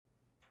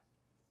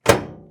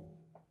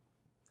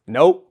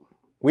Nope.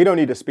 We don't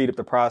need to speed up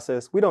the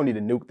process. We don't need to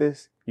nuke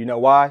this. You know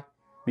why?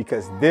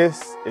 Because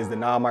this is the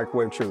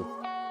non-microwave truth.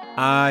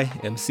 I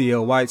am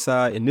CL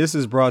Whiteside, and this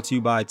is brought to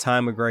you by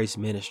Time of Grace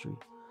Ministry.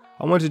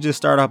 I want to just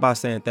start off by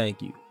saying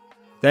thank you.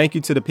 Thank you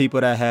to the people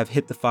that have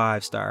hit the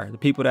 5-star, the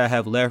people that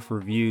have left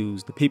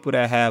reviews, the people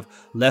that have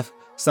left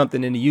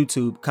something in the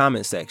YouTube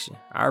comment section.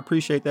 I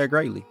appreciate that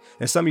greatly.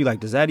 And some of you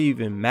like, does that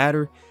even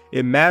matter?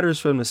 It matters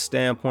from the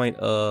standpoint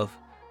of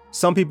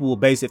some people will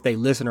base if they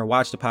listen or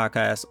watch the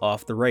podcast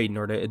off the rating,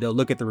 or they'll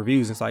look at the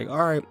reviews and it's like, all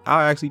right,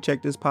 I'll actually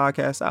check this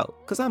podcast out.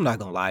 Because I'm not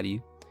going to lie to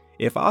you.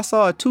 If I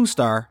saw a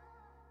 2-star,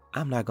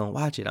 I'm not going to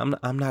watch it.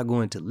 I'm not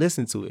going to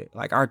listen to it.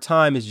 Like, our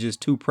time is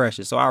just too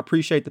precious. So I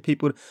appreciate the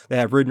people that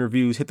have written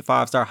reviews, hit the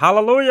 5-star.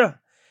 Hallelujah.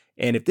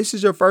 And if this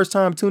is your first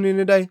time tuning in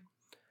today,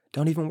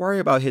 don't even worry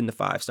about hitting the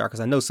 5-star, because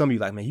I know some of you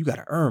like, man, you got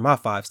to earn my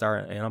 5-star,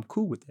 and I'm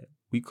cool with that.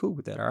 We cool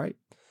with that. All right.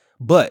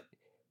 But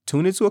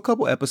tune into a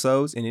couple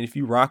episodes. And if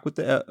you rock with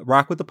the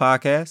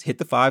podcast, hit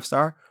the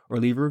 5-star or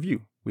leave a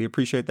review. We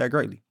appreciate that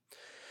greatly.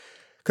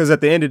 Because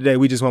at the end of the day,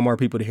 we just want more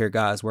people to hear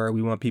God's word.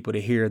 We want people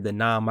to hear the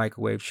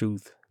non-microwave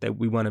truth, that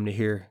we want them to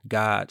hear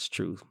God's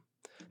truth.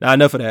 Now,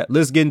 enough of that.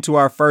 Let's get into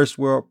our first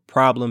world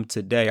problem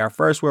today. Our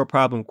first world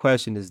problem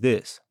question is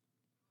this: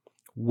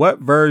 what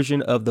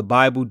version of the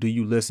Bible do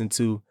you listen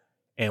to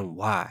and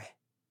why?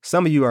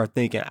 Some of you are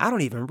thinking, I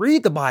don't even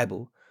read the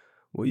Bible.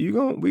 Well,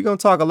 we're going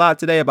to talk a lot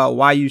today about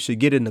why you should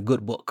get in the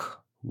good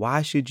book.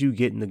 Why should you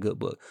get in the good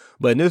book?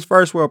 But in this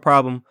first world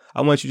problem,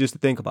 I want you just to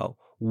think about,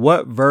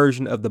 what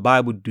version of the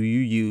Bible do you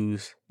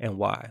use and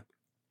why?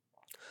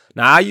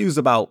 Now, I use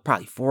about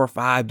probably 4 or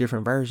 5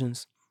 different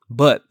versions,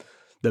 but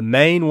the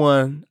main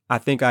one I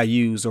think I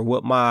use, or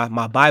what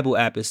my Bible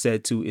app is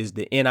set to, is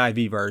the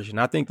NIV version.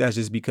 I think that's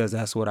just because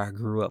that's what I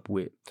grew up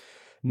with.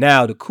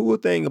 Now, the cool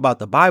thing about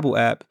the Bible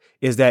app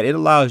is that it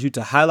allows you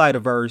to highlight a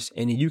verse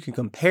and you can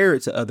compare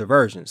it to other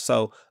versions.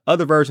 So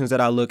other versions that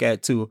I look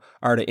at too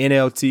are the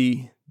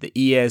NLT, the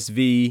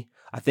ESV.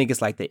 I think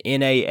it's like the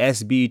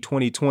NASB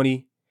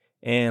 2020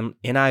 and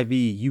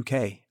NIV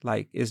UK.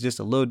 Like, it's just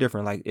a little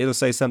different. Like, it'll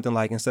say something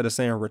like, instead of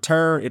saying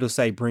return, it'll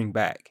say bring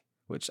back,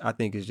 which I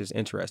think is just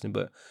interesting.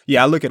 But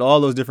yeah, I look at all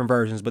those different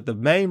versions, but the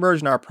main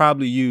version I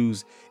probably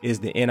use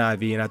is the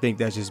NIV. And I think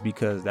that's just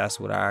because that's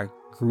what I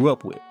grew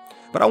up with.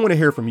 But I want to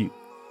hear from you.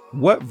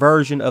 What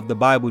version of the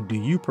Bible do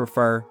you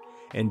prefer?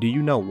 And do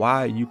you know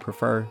why you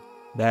prefer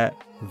that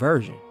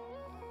version?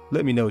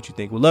 Let me know what you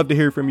think. We'd love to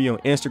hear from you on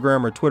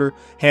Instagram or Twitter.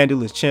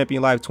 Handle is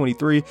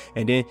ChampionLife23.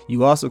 And then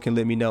you also can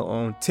let me know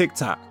on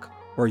TikTok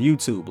or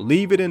YouTube.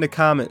 Leave it in the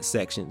comment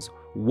sections.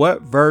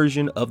 What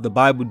version of the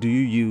Bible do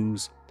you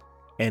use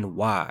and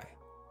why?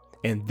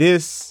 And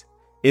this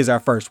is our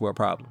first world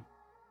problem.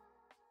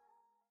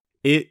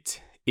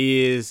 It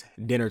is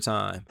dinner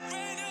time.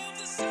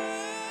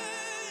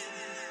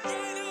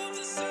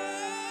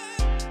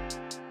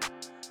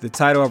 The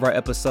title of our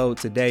episode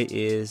today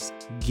is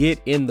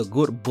Get in the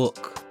Good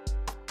Book.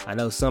 I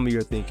know some of you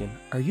are thinking,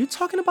 are you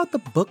talking about the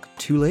book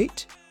Too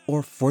Late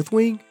or Fourth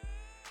Wing?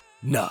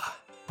 Nah,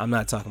 I'm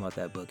not talking about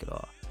that book at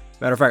all.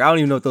 Matter of fact, I don't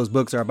even know what those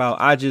books are about.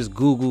 I just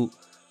Googled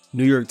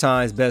New York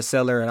Times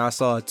bestseller and I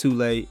saw Too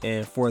Late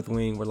and Fourth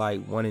Wing were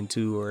like 1 and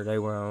 2, or they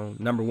were on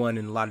number 1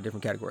 in a lot of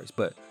different categories.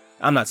 But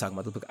I'm not talking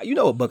about the book. You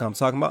know what book I'm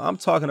talking about. I'm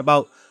talking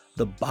about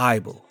the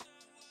Bible.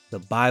 The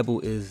Bible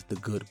is the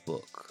good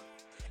book.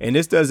 And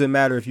this doesn't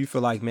matter if you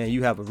feel like, man,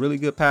 you have a really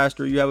good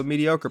pastor, you have a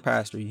mediocre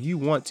pastor. You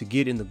want to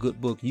get in the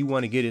good book. You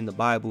want to get in the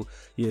Bible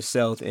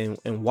yourself. And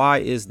why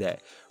is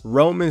that?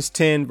 Romans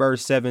 10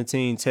 verse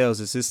 17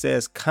 tells us, it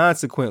says,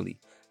 consequently,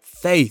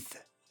 faith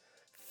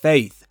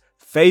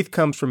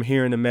comes from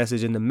hearing the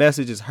message, and the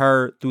message is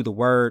heard through the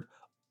word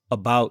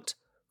about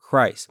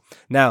Christ.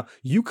 Now,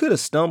 you could have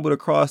stumbled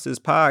across this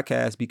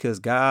podcast because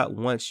God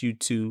wants you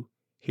to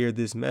hear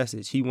this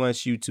message. He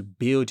wants you to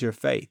build your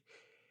faith.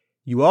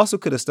 You also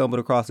could have stumbled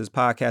across this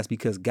podcast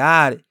because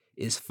God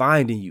is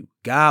finding you.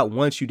 God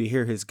wants you to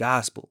hear his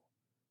gospel.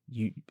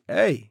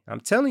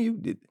 I'm telling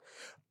you,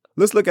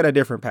 let's look at a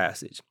different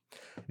passage.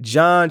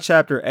 John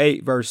chapter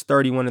 8, verse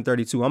 31 and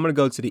 32. I'm going to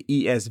go to the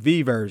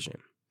ESV version.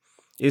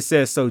 It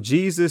says, so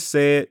Jesus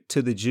said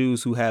to the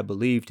Jews who had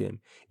believed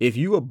him, if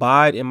you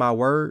abide in my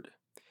word,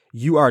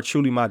 you are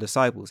truly my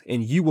disciples,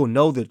 and you will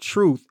know the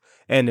truth,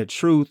 and the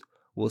truth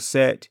will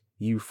set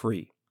you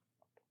free.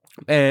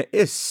 Man,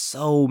 it's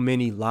so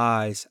many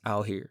lies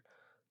out here.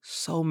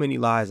 So many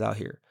lies out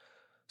here.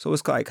 So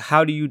it's like,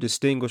 how do you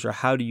distinguish, or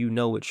how do you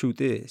know what truth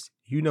is?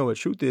 You know what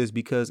truth is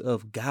because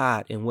of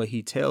God and what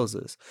he tells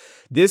us.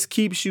 This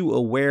keeps you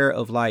aware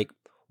of, like,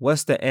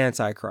 what's the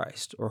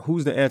Antichrist, or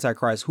who's the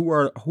Antichrist? Who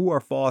are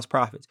false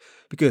prophets?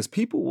 Because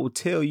people will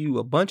tell you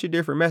a bunch of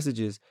different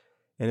messages.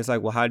 And it's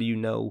like, well, how do you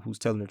know who's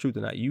telling the truth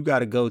or not? You got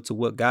to go to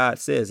what God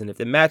says. And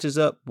if it matches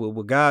up with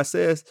what God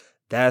says,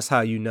 that's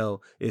how you know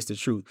it's the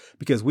truth.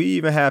 Because we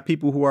even have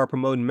people who are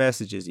promoting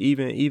messages,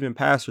 even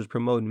pastors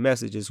promoting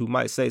messages, who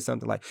might say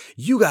something like,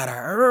 you got to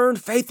earn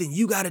faith and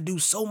you got to do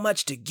so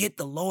much to get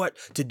the Lord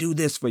to do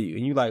this for you.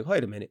 And you're like,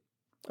 wait a minute.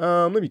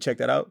 Let me check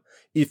that out.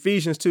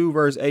 Ephesians 2,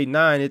 verse 8,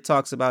 9, it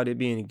talks about it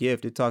being a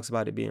gift. It talks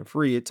about it being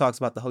free. It talks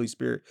about the Holy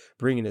Spirit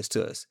bringing this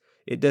to us.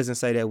 It doesn't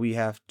say that we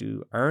have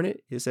to earn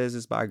it. It says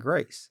it's by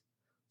grace.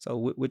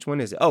 So which one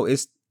is it? Oh,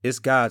 it's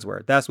God's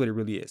word. That's what it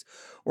really is.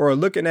 Or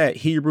looking at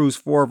Hebrews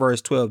 4,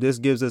 verse 12, this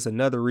gives us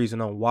another reason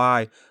on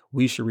why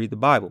we should read the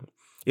Bible.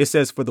 It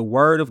says, for the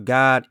word of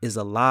God is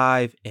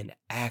alive and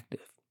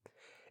active.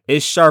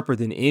 It's sharper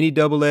than any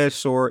double-edged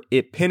sword.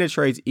 It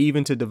penetrates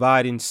even to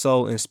dividing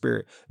soul and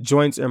spirit,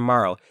 joints and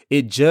marrow.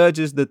 It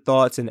judges the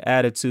thoughts and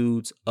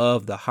attitudes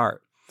of the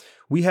heart.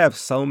 We have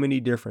so many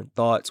different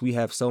thoughts. We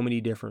have so many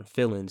different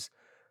feelings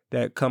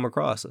that come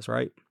across us,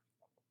 right?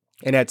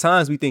 And at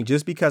times we think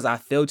just because I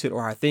felt it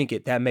or I think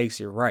it, that makes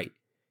it right.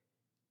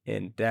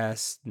 And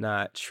that's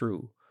not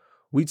true.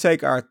 We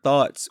take our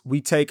thoughts,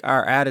 we take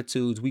our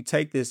attitudes, we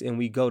take this and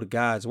we go to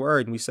God's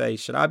word and we say,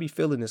 should I be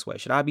feeling this way?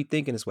 Should I be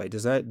thinking this way?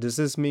 Does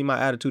this mean my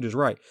attitude is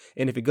right?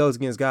 And if it goes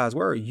against God's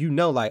word, you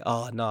know, like,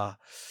 oh, nah,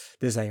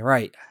 this ain't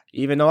right.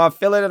 Even though I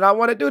feel it and I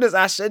want to do this,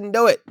 I shouldn't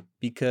do it,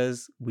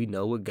 because we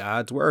know what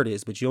God's word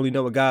is. But you only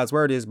know what God's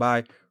word is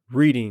by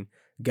reading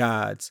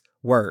God's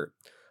word.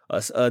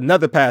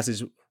 Another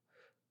passage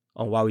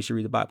on why we should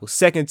read the Bible,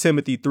 2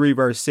 Timothy 3,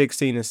 verse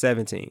 16 and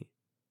 17.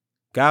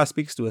 God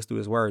speaks to us through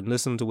his word. And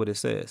listen to what it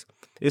says.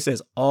 It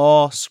says,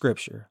 all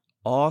scripture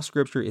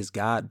is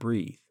God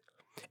breathed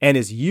and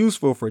is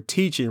useful for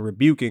teaching,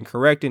 rebuking,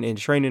 correcting, and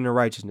training in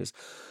righteousness,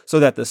 so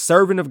that the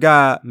servant of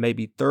God may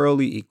be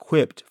thoroughly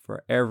equipped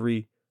for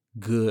every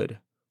good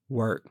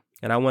work.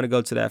 And I want to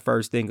go to that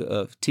first thing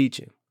of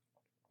teaching.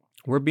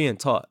 We're being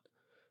taught.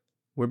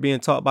 We're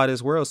being taught by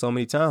this world so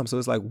many times. So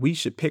it's like we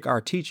should pick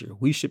our teacher.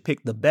 We should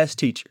pick the best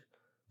teacher,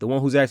 the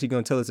one who's actually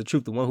going to tell us the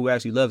truth, the one who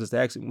actually loves us,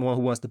 the one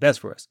who wants the best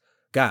for us.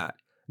 God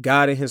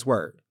and his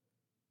word.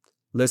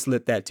 Let's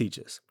let that teach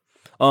us.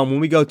 When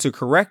we go to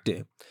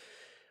correcting,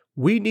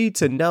 we need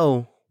to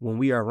know when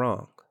we are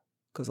wrong,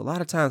 because a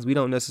lot of times we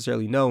don't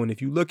necessarily know. And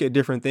if you look at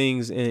different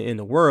things in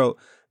the world,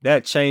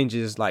 that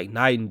changes like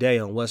night and day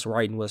on what's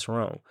right and what's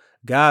wrong.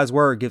 God's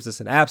word gives us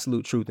an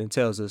absolute truth and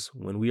tells us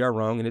when we are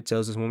wrong, and it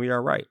tells us when we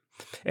are right.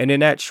 And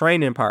in that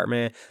training part,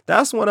 man,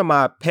 that's one of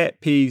my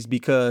pet peeves,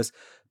 because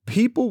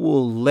people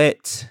will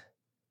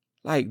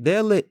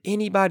they'll let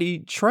anybody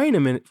train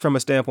them from a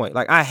standpoint.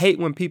 Like, I hate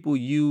when people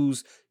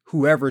use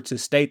whoever to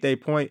state their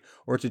point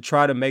or to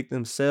try to make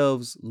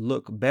themselves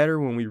look better,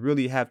 when we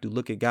really have to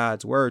look at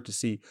God's word to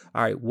see,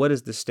 all right, what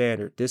is the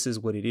standard? This is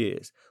what it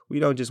is. We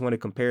don't just want to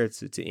compare it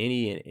to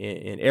any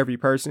and every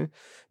person,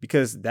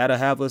 because that'll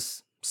have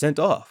us sent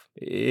off.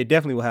 It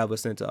definitely will have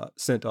us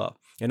sent off.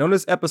 And on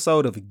this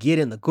episode of Get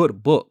in the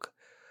Good Book,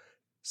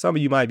 some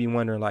of you might be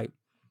wondering, like,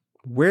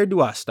 where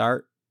do I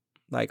start?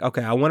 Like,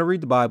 okay, I want to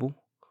read the Bible.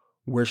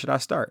 Where should I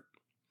start?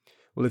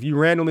 Well, if you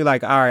randomly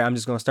like, all right, I'm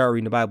just going to start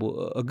reading the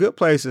Bible, a good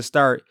place to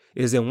start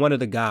is in one of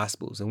the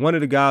Gospels. And one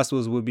of the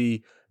Gospels would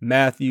be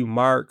Matthew,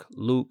 Mark,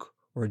 Luke,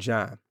 or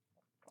John.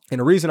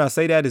 And the reason I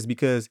say that is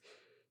because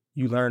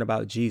you learn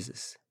about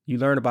Jesus. You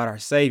learn about our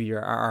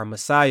Savior, our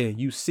Messiah, and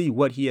you see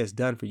what he has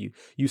done for you.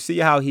 You see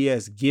how he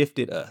has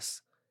gifted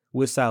us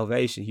with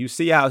salvation. You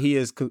see how he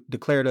has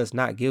declared us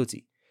not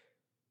guilty.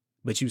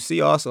 But you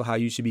see also how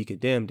you should be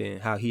condemned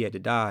and how he had to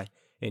die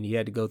and he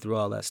had to go through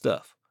all that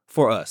stuff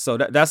for us. So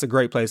that's a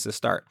great place to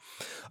start.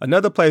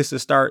 Another place to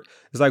start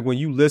is like when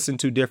you listen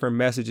to different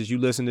messages, you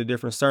listen to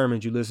different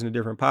sermons, you listen to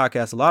different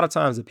podcasts. A lot of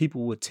times the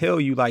people will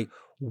tell you like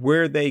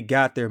where they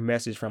got their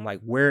message from, like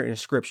where in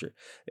scripture.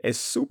 It's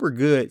super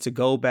good to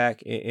go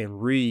back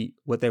and read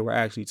what they were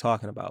actually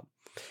talking about.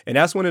 And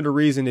that's one of the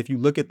reasons, if you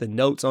look at the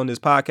notes on this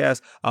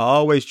podcast, I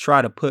always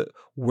try to put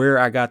where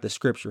I got the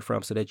scripture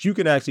from so that you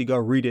can actually go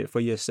read it for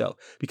yourself,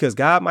 because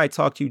God might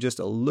talk to you just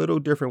a little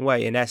different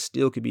way, and that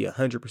still could be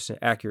 100%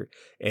 accurate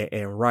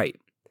and right.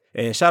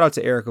 And shout out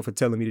to Erica for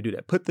telling me to do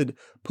that. Putting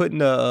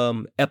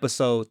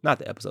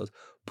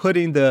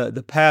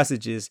the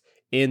passages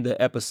in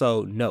the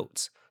episode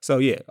notes. So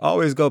yeah,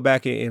 always go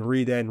back and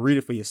read that and read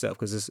it for yourself,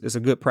 because it's a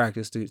good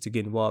practice to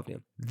get involved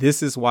in.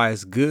 This is why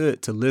it's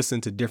good to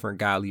listen to different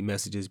godly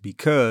messages,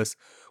 because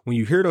when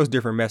you hear those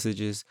different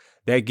messages,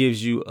 that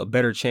gives you a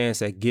better chance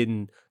at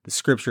getting the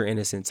scripture in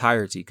its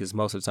entirety, because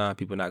most of the time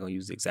people are not going to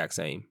use the exact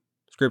same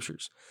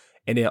scriptures.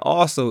 And then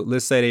also,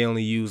 let's say they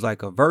only use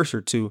like a verse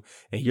or two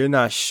and you're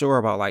not sure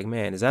about, like,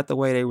 man, is that the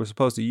way they were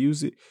supposed to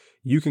use it?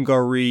 You can go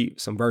read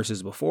some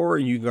verses before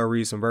and you can go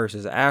read some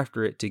verses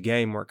after it to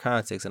gain more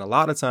context. And a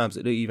lot of times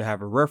it'll even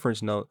have a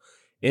reference note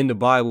in the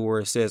Bible where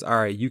it says, all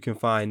right, you can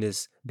find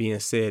this being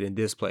said in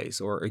this place,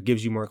 or it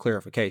gives you more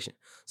clarification.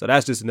 So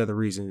that's just another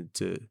reason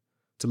to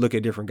look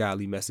at different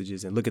godly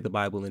messages and look at the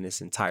Bible in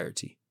its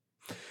entirety.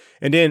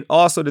 And then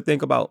also to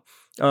think about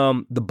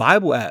the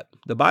Bible app.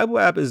 The Bible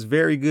app is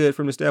very good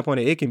from the standpoint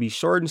that it can be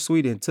short and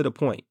sweet and to the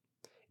point.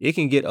 You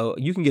can get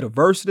a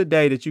verse of the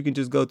day that you can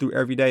just go through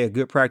every day, a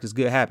good practice,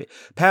 good habit.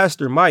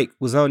 Pastor Mike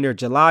was on there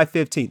July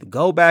 15th.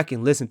 Go back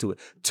and listen to it.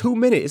 2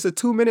 minutes. It's a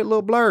 2-minute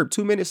little blurb,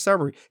 2-minute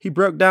summary. He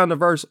broke down the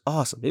verse.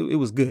 Awesome. It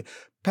was good.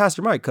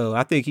 Pastor Mike Cole,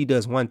 I think he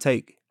does one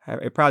take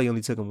It probably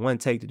only took him one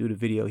take to do the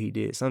video he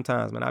did.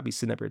 Sometimes, man, I'd be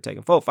sitting up here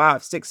taking 4,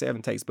 5, 6,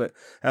 7 takes, but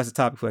that's a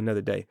topic for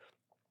another day.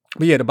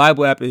 But yeah, the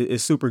Bible app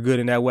is super good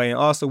in that way. And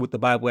also with the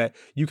Bible app,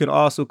 you can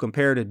also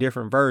compare the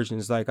different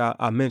versions, like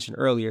I mentioned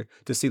earlier,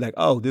 to see like,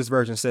 oh, this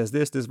version says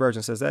this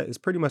version says that. It's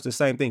pretty much the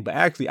same thing. But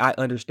actually, I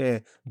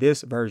understand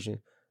this version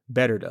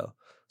better though.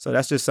 So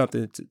that's just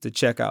something to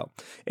check out.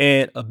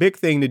 And a big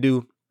thing to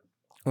do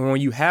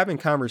when you having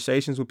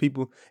conversations with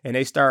people and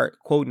they start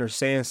quoting or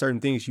saying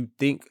certain things you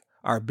think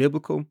are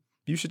biblical,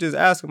 you should just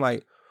ask them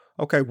like,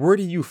 okay, where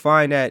do you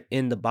find that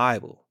in the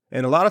Bible?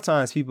 And a lot of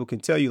times people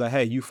can tell you like,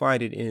 hey, you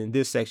find it in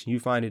this section, you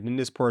find it in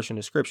this portion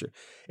of scripture,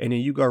 and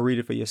then you go read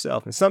it for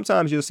yourself. And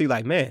sometimes you'll see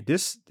like, man,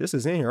 this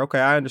is in here. Okay,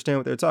 I understand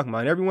what they're talking about.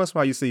 And every once in a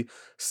while you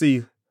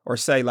see or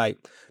say like,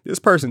 this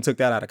person took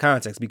that out of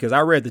context because I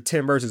read the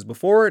 10 verses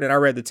before it and I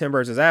read the 10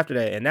 verses after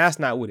that, and that's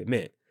not what it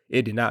meant.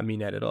 It did not mean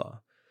that at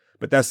all.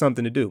 But that's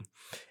something to do.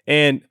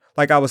 And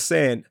like I was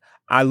saying,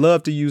 I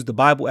love to use the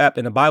Bible app,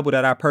 and the Bible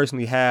that I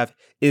personally have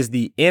is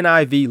the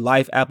NIV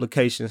Life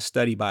Application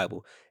Study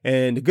Bible.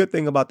 And the good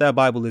thing about that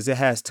Bible is it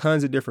has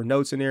tons of different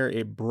notes in there.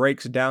 It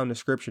breaks down the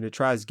scripture and it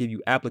tries to give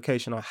you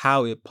application on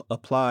how it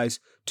applies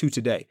to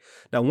today.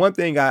 Now, one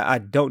thing I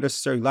don't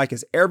necessarily like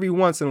is every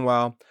once in a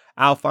while,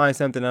 I'll find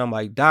something that I'm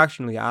like,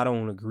 doctrinally, I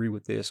don't agree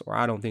with this, or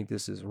I don't think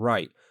this is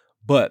right.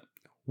 But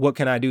what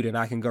can I do then?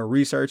 I can go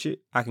research it.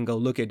 I can go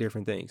look at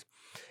different things.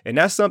 And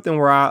that's something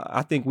where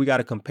I think we got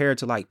to compare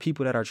to like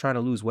people that are trying to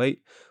lose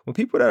weight. When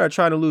people that are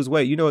trying to lose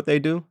weight, you know what they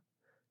do?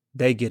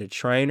 They get a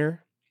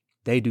trainer.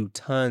 They do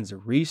tons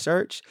of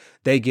research.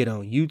 They get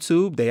on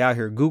YouTube. They out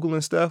here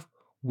Googling stuff.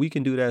 We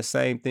can do that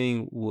same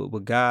thing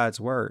with God's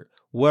word.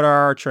 What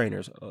are our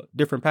trainers?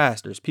 Different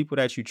pastors, people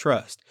that you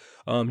trust.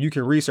 You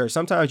can research.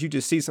 Sometimes you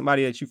just see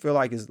somebody that you feel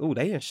like is, oh,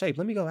 they in shape.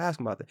 Let me go ask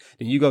them about that.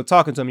 Then you go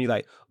talking to them. You're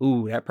like,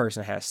 ooh, that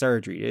person has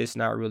surgery. It's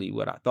not really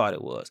what I thought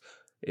it was.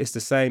 It's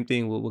the same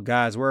thing with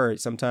God's word.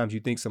 Sometimes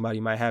you think somebody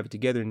might have it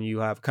together and you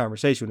have a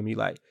conversation with them. You're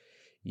like,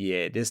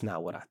 yeah, this is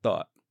not what I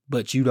thought.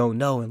 But you don't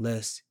know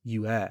unless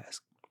you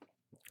ask.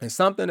 And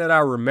something that I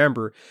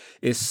remember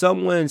is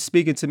someone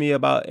speaking to me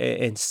about,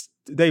 and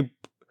they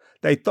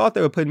thought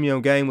they were putting me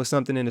on game with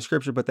something in the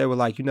scripture, but they were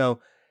like,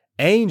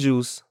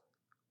 angels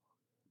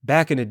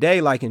back in the day,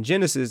 like in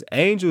Genesis,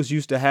 angels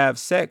used to have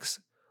sex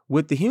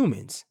with the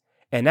humans.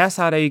 And that's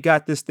how they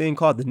got this thing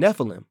called the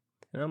Nephilim.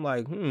 And I'm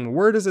like,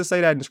 where does it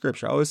say that in the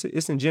scripture? Oh,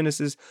 it's in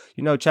Genesis,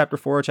 chapter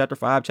 4, chapter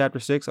 5, chapter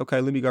 6.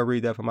 Okay, let me go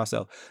read that for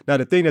myself. Now,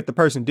 the thing that the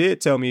person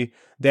did tell me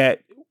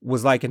that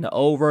was like in the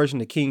old version,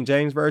 the King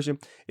James version,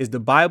 is the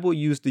Bible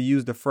used to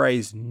use the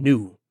phrase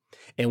knew.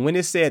 And when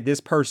it said this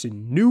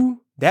person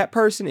knew that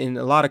person, in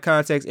a lot of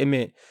context, it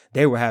meant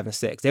they were having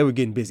sex. They were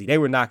getting busy. They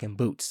were knocking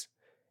boots.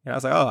 And I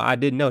was like, oh, I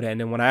didn't know that. And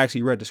then when I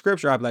actually read the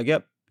scripture, I'd be like,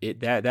 yep,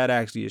 that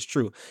actually is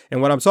true.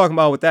 And what I'm talking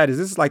about with that is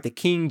this is like the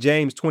King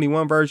James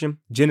 21 version,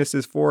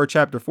 Genesis 4,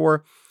 chapter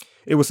 4.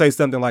 It would say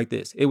something like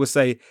this. It would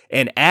say,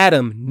 and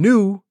Adam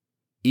knew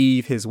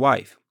Eve, his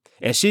wife,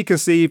 and she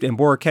conceived and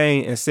bore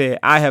Cain and said,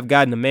 I have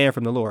gotten a man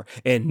from the Lord.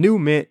 And knew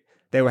meant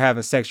they were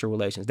having sexual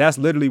relations. That's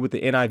literally what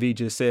the NIV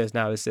just says.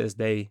 Now it says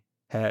they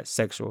had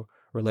sexual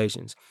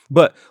relations.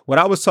 But what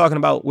I was talking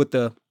about with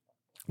the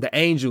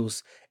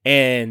angels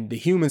and the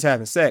humans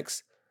having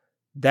sex,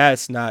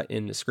 that's not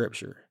in the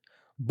scripture.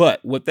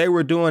 But what they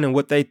were doing and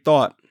what they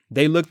thought,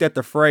 they looked at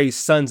the phrase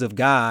sons of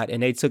God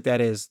and they took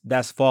that as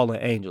that's fallen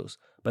angels.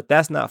 But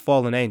that's not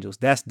fallen angels.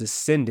 That's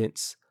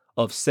descendants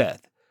of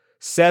Seth.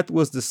 Seth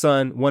was the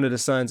son, one of the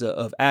sons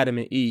of Adam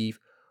and Eve,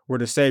 where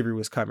the Savior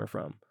was coming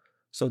from.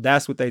 So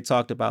that's what they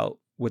talked about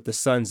with the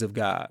sons of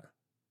God,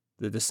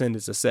 the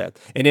descendants of Seth.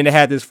 And then they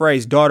had this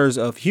phrase, daughters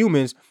of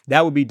humans.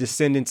 That would be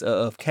descendants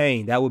of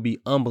Cain. That would be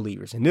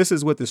unbelievers. And this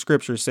is what the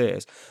scripture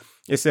says.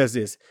 It says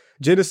this,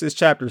 Genesis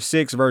chapter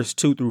 6, verse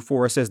 2 through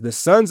 4. It says, the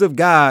sons of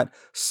God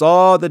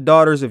saw the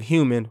daughters of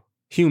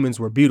humans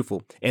were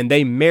beautiful, and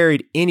they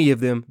married any of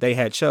them they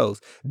had chose.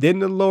 Then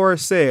the Lord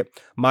said,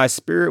 my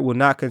spirit will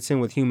not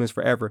contend with humans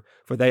forever,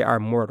 for they are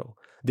mortal.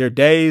 Their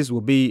days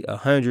will be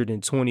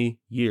 120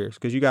 years.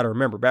 Because you got to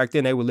remember, back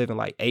then they were living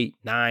like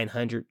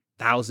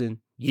 900,000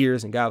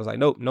 years. And God was like,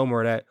 nope, no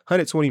more of that.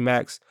 120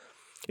 max.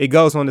 It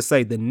goes on to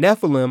say the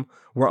Nephilim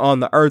were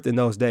on the earth in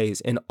those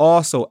days. And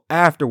also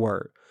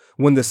afterward,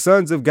 when the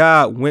sons of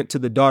God went to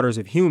the daughters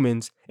of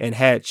humans and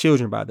had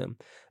children by them,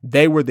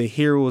 they were the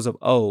heroes of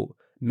old,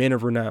 men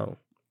of renown.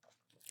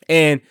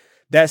 And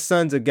that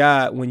sons of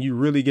God, when you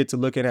really get to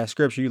looking at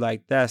scripture, you're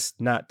like, that's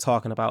not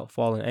talking about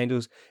fallen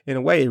angels. In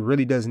a way, it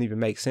really doesn't even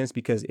make sense,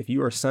 because if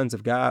you are sons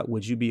of God,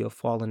 would you be a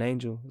fallen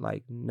angel?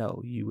 Like,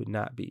 no, you would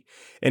not be.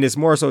 And it's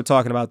more so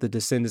talking about the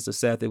descendants of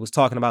Seth. It was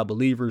talking about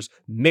believers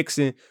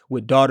mixing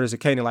with daughters of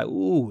Canaan, like,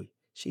 ooh,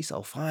 she's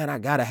so fine, I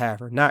gotta have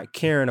her, not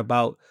caring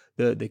about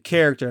the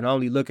character and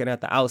only looking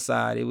at the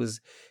outside. It wasn't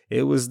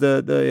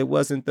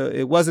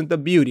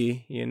the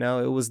beauty, it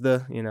was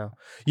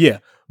yeah.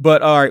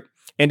 But all right.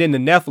 And then the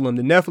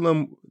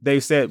Nephilim, they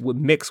said would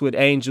mix with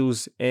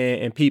angels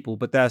and people,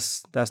 but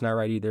that's not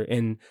right either.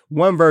 And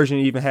one version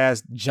even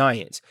has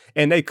giants,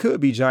 and they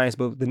could be giants,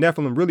 but the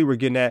Nephilim really were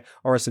getting at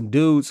are some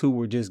dudes who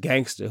were just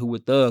gangster, who were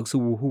thugs, who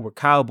were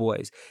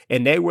cowboys,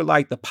 and they were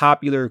like the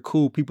popular,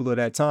 cool people of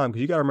that time.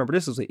 Because you got to remember,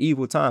 this was an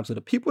evil time. So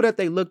the people that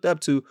they looked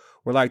up to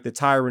were like the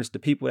tyrants, the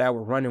people that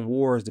were running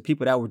wars, the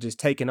people that were just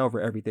taking over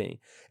everything.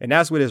 And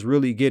that's what it's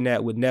really getting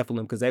at with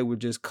Nephilim, because they were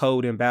just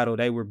cold in battle,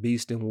 they were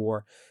beast in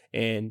war.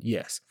 And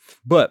yes,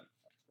 but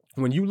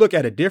when you look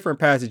at a different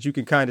passage, you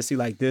can kind of see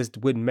like this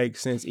wouldn't make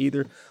sense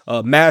either.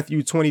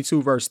 Matthew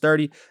 22 verse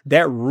 30,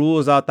 that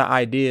rules out the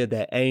idea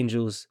that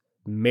angels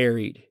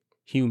married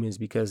humans,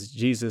 because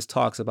Jesus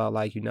talks about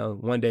like,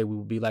 one day we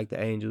will be like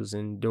the angels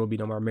and there will be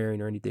no more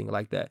marrying or anything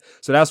like that.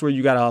 So that's where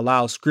you got to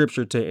allow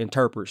scripture to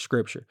interpret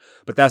scripture.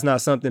 But that's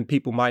not something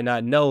people might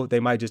not know. They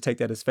might just take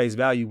that as face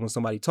value when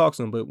somebody talks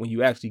to them. But when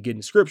you actually get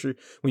into scripture,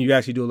 when you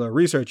actually do a little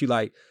research, you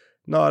like,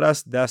 no,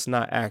 that's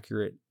not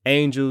accurate.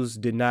 Angels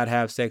did not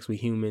have sex with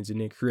humans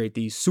and then create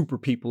these super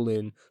people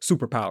and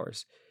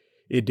superpowers.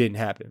 It didn't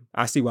happen.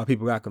 I see why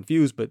people got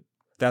confused, but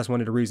that's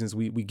one of the reasons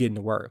we get in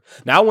the word.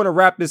 Now, I want to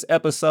wrap this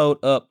episode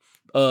up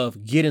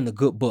of Get in the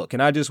Good Book.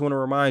 And I just want to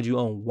remind you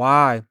on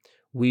why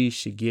we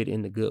should get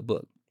in the good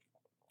book.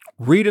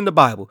 Reading the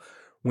Bible.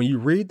 When you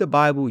read the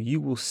Bible,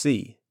 you will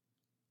see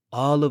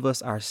all of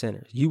us are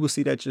sinners. You will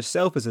see that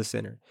yourself is a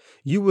sinner.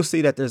 You will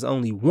see that there's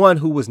only one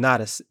who was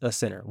not a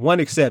sinner, one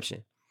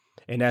exception,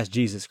 and that's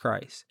Jesus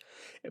Christ.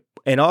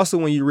 And also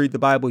when you read the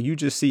Bible, you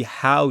just see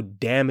how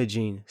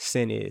damaging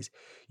sin is.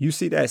 You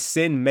see that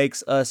sin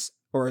makes us,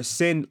 or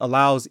sin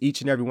allows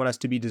each and every one of us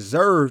to be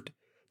deserved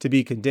to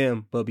be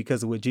condemned, but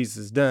because of what Jesus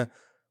has done,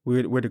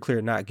 we're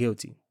declared not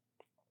guilty.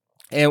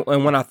 And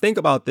when I think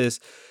about this,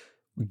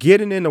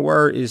 getting in the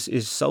word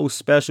is so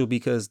special,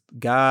 because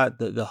God,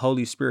 the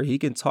Holy Spirit, he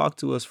can talk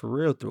to us for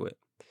real through it.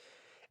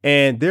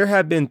 And there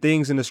have been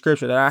things in the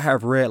scripture that I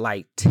have read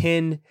like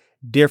 10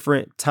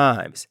 different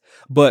times.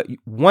 But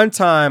one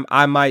time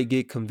I might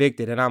get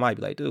convicted and I might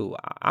be like, dude,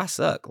 I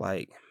suck.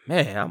 Like,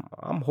 man,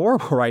 I'm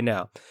horrible right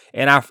now.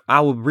 And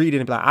I will read it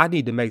and be like, I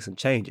need to make some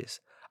changes.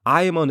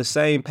 I am on the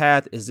same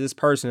path as this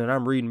person that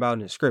I'm reading about in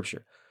the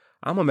scripture.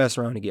 I'm going to mess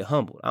around and get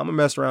humbled. I'm going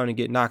to mess around and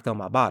get knocked on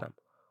my bottom.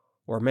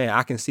 Or man,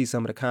 I can see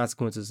some of the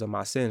consequences of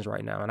my sins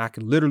right now. And I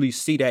can literally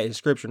see that in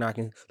scripture.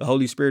 And the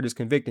Holy Spirit is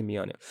convicting me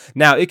on it.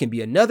 Now, it can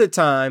be another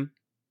time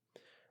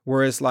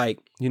where it's like,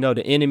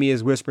 the enemy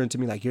is whispering to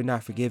me like, you're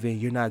not forgiven.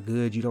 You're not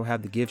good. You don't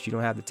have the gifts. You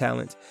don't have the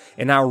talents.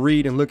 And I'll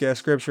read and look at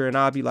scripture and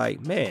I'll be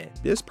like, man,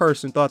 this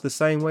person thought the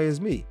same way as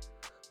me.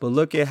 But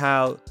look at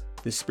how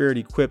the Spirit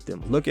equipped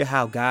them. Look at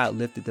how God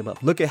lifted them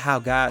up. Look at how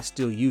God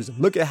still used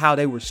them. Look at how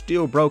they were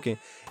still broken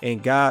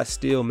and God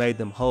still made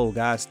them whole.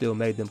 God still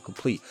made them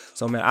complete.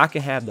 So man, I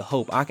can have the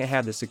hope. I can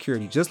have the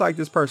security, just like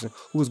this person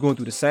who was going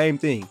through the same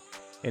thing.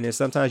 And then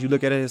sometimes you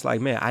look at it, it's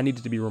like, man, I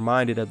needed to be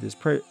reminded of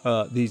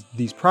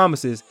these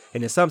promises.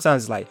 And then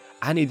sometimes it's like,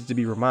 I needed to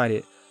be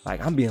reminded,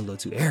 like, I'm being a little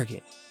too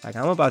arrogant. Like,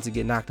 I'm about to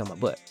get knocked on my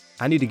butt.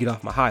 I need to get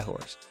off my high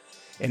horse.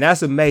 And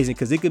that's amazing,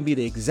 because it can be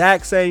the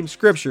exact same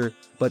scripture,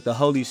 but the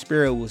Holy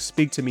Spirit will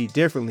speak to me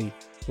differently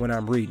when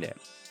I'm reading it.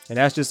 And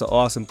that's just an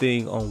awesome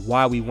thing on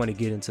why we want to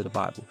get into the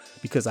Bible,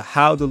 because of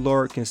how the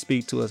Lord can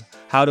speak to us,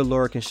 how the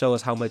Lord can show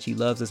us how much he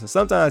loves us. And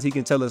sometimes he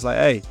can tell us like,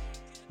 hey,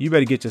 you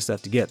better get your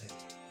stuff together.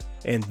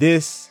 And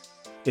this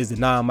is the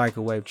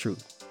non-microwave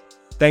truth.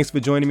 Thanks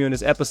for joining me on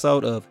this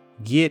episode of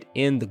Get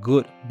in the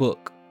Good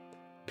Book.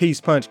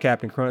 Peace punch,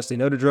 Captain Crunch. Say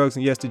no to drugs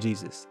and yes to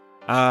Jesus.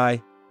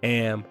 I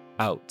am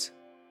out.